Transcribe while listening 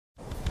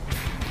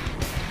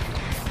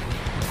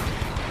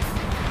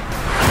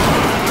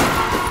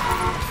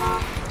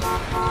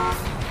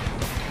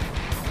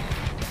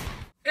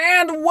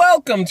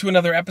welcome to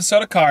another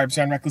episode of Carbs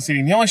here on Reckless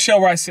Eating, the only show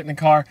where I sit in the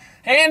car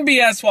and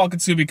BS while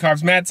consuming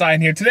carbs. Matt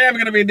Zion here. Today I'm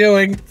going to be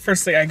doing,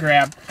 first thing I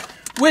grabbed,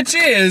 which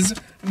is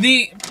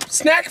the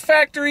Snack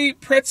Factory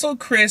Pretzel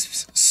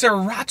Crisps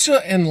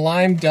Sriracha and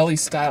Lime Deli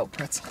Style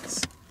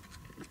Pretzels.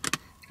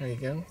 There you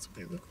go. That's what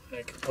they look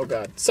like. Oh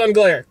god. Sun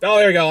glare. Oh,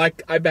 there we go.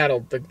 I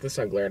battled the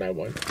sun glare and I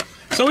won.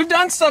 So we've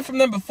done stuff from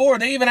them before.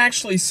 They even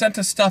actually sent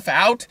us stuff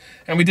out,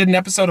 and we did an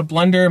episode of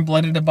Blender and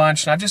blended a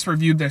bunch, and I've just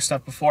reviewed their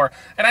stuff before.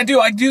 And I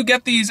do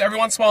get these every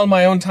once in a while in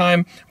my own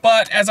time,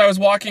 but as I was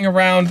walking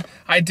around,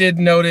 I did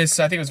notice,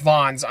 I think it was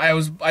Vaughn's,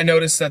 I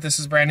noticed that this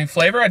is brand new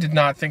flavor. I did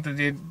not think that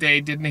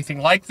they did anything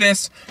like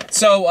this.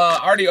 So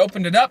already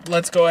opened it up.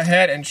 Let's go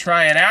ahead and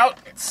try it out.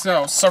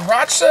 So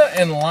Sriracha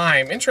and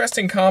lime,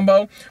 interesting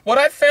combo. What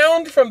I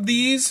found from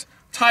these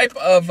type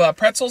of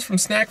pretzels from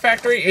Snack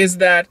Factory is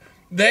that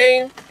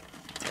they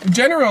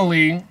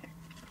generally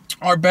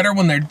are better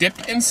when they're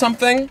dipped in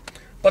something,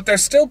 but they're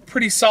still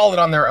pretty solid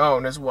on their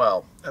own as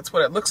well. That's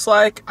what it looks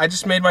like. I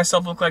just made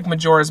myself look like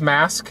Majora's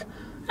Mask.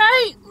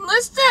 Hey,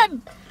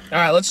 listen!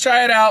 Alright, let's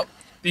try it out.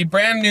 The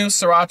brand new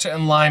Sriracha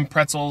and Lime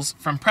pretzels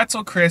from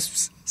Pretzel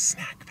Crisps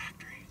Snack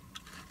Factory.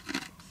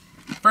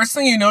 First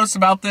thing you notice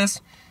about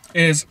this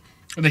is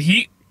the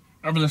heat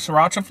of the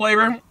Sriracha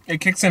flavor. It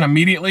kicks in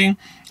immediately,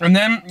 and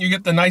then you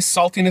get the nice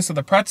saltiness of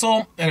the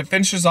pretzel, and it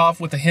finishes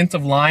off with a hint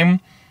of lime.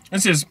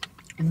 This is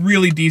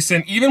really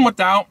decent, even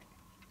without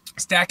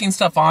stacking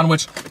stuff on,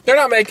 which they're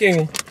not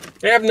making.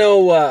 They have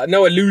no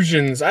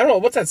illusions. I don't know,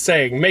 what's that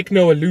saying? Make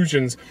no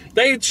illusions.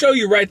 They show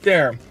you right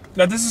there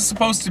that this is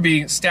supposed to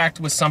be stacked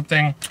with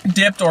something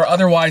dipped or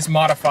otherwise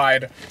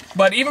modified.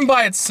 But even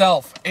by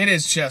itself, it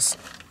is just,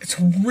 it's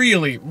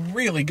really,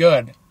 really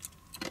good.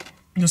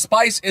 The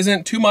spice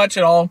isn't too much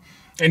at all.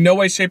 In no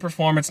way, shape, or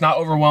form. It's not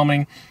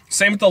overwhelming.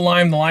 Same with the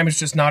lime. The lime is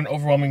just not an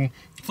overwhelming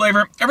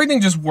flavor. Everything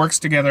just works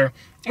together.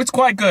 It's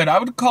quite good. I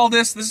would call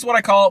this is what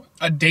I call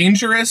a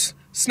dangerous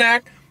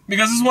snack,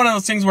 because this is one of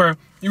those things where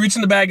you reach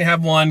in the bag and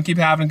have one, keep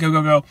having, go,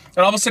 and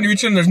all of a sudden you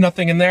reach in and there's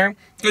nothing in there,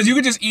 because you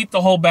could just eat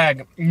the whole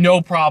bag, no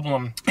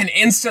problem, and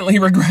instantly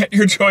regret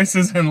your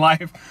choices in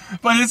life.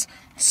 But it's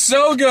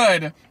so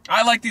good.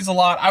 I like these a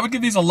lot. I would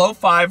give these a low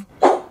 5.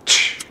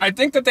 I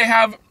think that they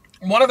have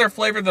one other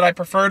flavor that I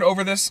preferred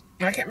over this.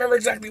 I can't remember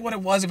exactly what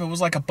it was. If it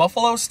was like a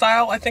buffalo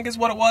style, I think is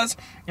what it was.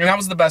 And that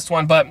was the best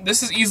one. But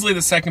this is easily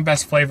the second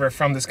best flavor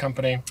from this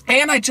company.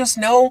 And I just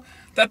know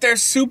that they're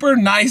super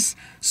nice,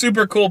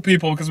 super cool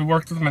people because we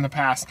worked with them in the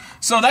past.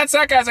 So that's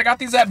that, guys. I got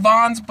these at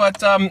Vaughn's,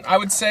 but I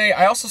would say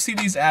I also see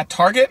these at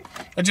Target.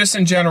 But just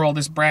in general,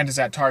 this brand is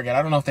at Target.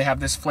 I don't know if they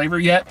have this flavor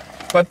yet.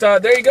 But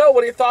there you go.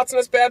 What are your thoughts on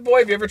this bad boy?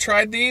 Have you ever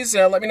tried these?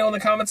 Let me know in the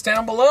comments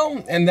down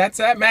below. And that's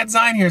that. Matt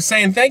Zion here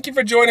saying thank you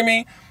for joining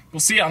me. We'll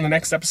see you on the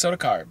next episode of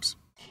Carbs.